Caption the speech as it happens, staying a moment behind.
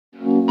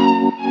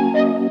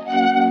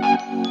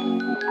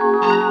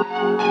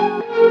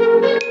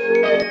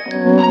So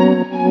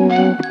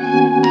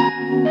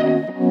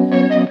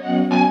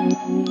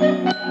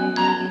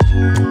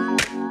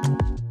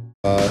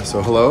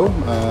hello,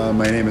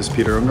 my name is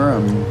Peter Ungar.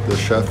 I'm the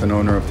chef and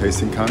owner of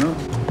Tasting Counter.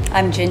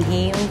 I'm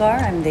Ginhee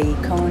Ungar. I'm the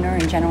co-owner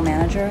and general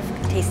manager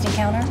of Tasting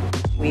Counter.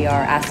 We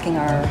are asking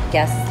our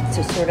guests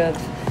to sort of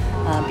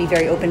be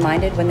very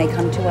open-minded when they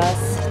come to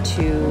us,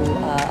 to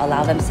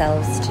allow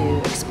themselves to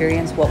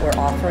experience what we're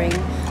offering,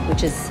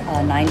 which is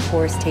a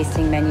 9-course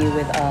tasting menu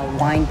with a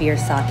wine, beer,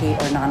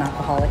 sake, or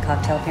non-alcoholic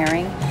cocktail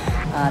pairing.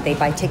 They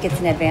buy tickets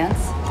in advance,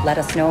 let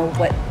us know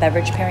what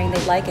beverage pairing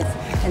they'd like,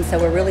 and so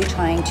we're really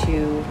trying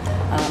to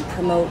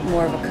promote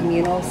more of a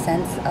communal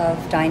sense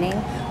of dining,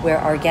 where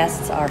our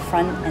guests are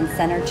front and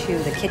center to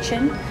the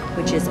kitchen,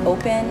 which is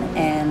open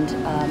and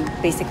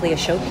basically a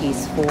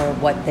showpiece for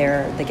what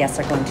the guests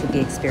are going to be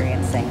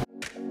experiencing.